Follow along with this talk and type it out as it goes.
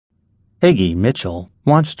Peggy Mitchell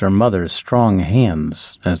watched her mother's strong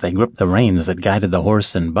hands as they gripped the reins that guided the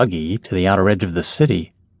horse and buggy to the outer edge of the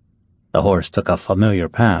city. The horse took a familiar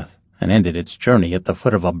path and ended its journey at the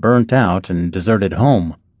foot of a burnt-out and deserted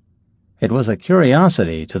home. It was a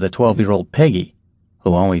curiosity to the 12-year-old Peggy,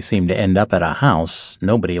 who always seemed to end up at a house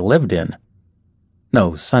nobody lived in.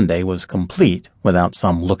 No Sunday was complete without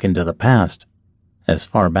some look into the past. As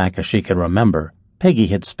far back as she could remember, Peggy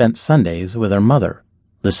had spent Sundays with her mother,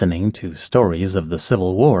 listening to stories of the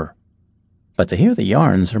Civil War. But to hear the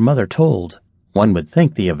yarns her mother told, one would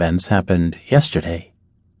think the events happened yesterday.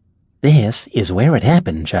 "This is where it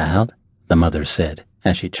happened, child," the mother said,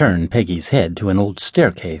 as she turned Peggy's head to an old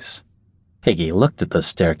staircase. Peggy looked at the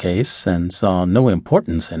staircase and saw no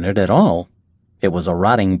importance in it at all. It was a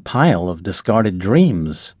rotting pile of discarded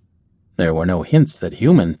dreams. There were no hints that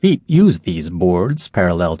human feet used these boards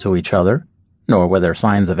parallel to each other, nor were there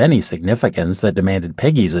signs of any significance that demanded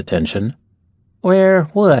Peggy's attention. "Where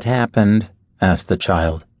what happened?" asked the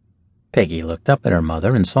child. Peggy looked up at her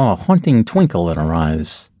mother and saw a haunting twinkle in her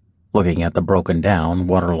eyes. Looking at the broken-down,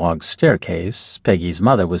 waterlogged staircase, Peggy's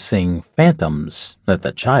mother was seeing phantoms that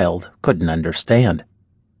the child couldn't understand.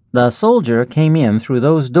 "The soldier came in through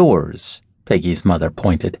those doors," Peggy's mother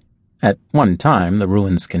pointed. At one time, the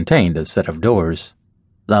ruins contained a set of doors.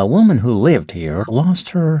 "The woman who lived here lost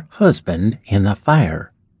her husband in the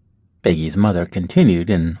fire." Peggy's mother continued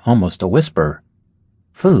in almost a whisper.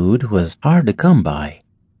 "Food was hard to come by.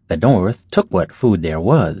 The North took what food there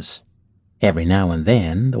was. Every now and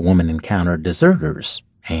then, the woman encountered deserters,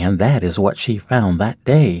 and that is what she found that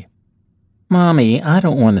day." "Mommy, I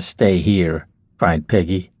don't want to stay here," cried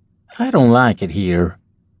Peggy. "I don't like it here."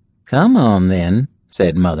 "Come on, then,"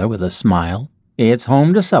 said Mother with a smile. "It's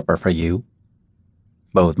home to supper for you."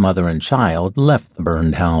 Both mother and child left the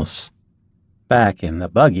burned house. Back in the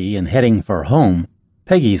buggy and heading for home,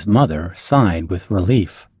 Peggy's mother sighed with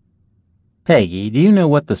relief. "Peggy, do you know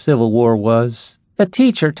what the Civil War was? The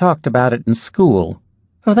teacher talked about it in school."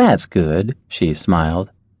 "Oh, that's good," she smiled.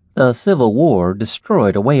 "The Civil War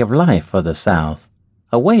destroyed a way of life for the South,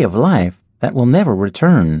 a way of life that will never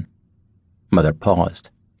return." Mother paused.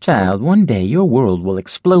 "Child, one day your world will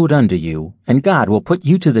explode under you, and God will put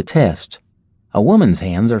you to the test. A woman's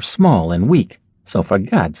hands are small and weak, so for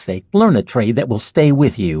God's sake, learn a trade that will stay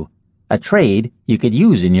with you, a trade you could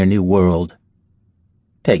use in your new world."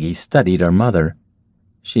 Peggy studied her mother.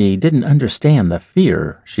 She didn't understand the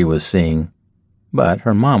fear she was seeing, but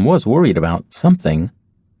her mom was worried about something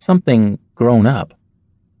grown up.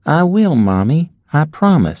 "I will, Mommy, I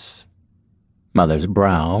promise." Mother's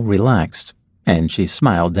brow relaxed, and she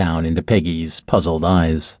smiled down into Peggy's puzzled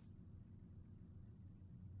eyes.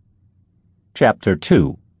 Chapter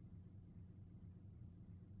 2.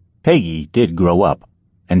 Peggy did grow up,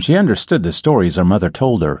 and she understood the stories her mother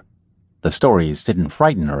told her. The stories didn't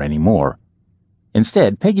frighten her anymore.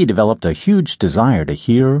 Instead, Peggy developed a huge desire to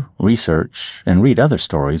hear, research, and read other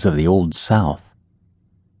stories of the Old South.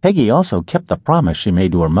 Peggy also kept the promise she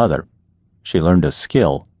made to her mother. She learned a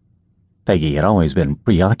skill. Peggy had always been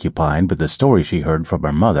preoccupied with the stories she heard from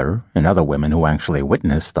her mother and other women who actually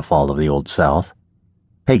witnessed the fall of the Old South.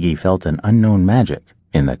 Peggy felt an unknown magic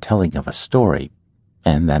in the telling of a story,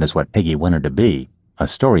 and that is what Peggy wanted to be, a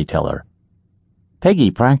storyteller.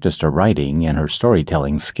 Peggy practiced her writing and her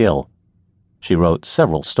storytelling skill. She wrote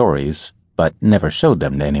several stories, but never showed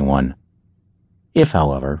them to anyone. If,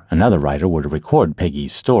 however, another writer were to record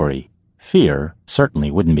Peggy's story, fear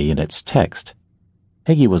certainly wouldn't be in its text.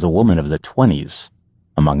 Peggy was a woman of the 20s.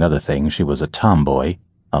 Among other things, she was a tomboy,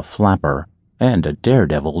 a flapper, and a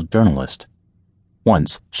daredevil journalist.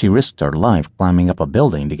 Once, she risked her life climbing up a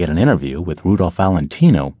building to get an interview with Rudolph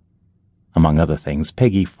Valentino. Among other things,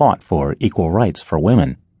 Peggy fought for equal rights for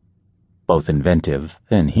women. Both inventive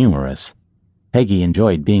and humorous, Peggy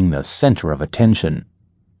enjoyed being the center of attention.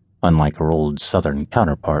 Unlike her old Southern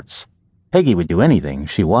counterparts, Peggy would do anything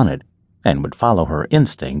she wanted and would follow her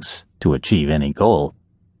instincts to achieve any goal.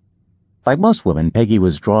 Like most women, Peggy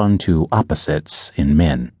was drawn to opposites in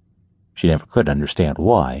men. She never could understand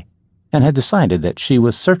why, and had decided that she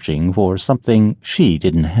was searching for something she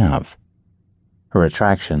didn't have. Her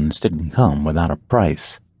attractions didn't come without a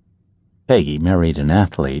price. Peggy married an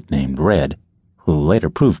athlete named Red, who later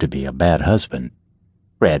proved to be a bad husband.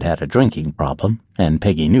 Red had a drinking problem, and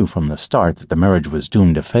Peggy knew from the start that the marriage was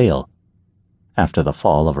doomed to fail. After the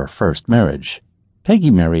fall of her first marriage,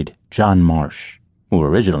 Peggy married John Marsh, who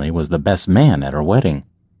originally was the best man at her wedding.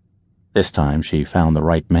 This time she found the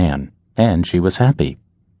right man, and she was happy.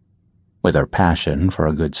 With her passion for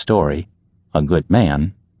a good story, a good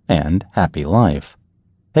man, and happy life,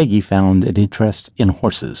 Peggy found an interest in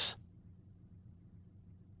horses.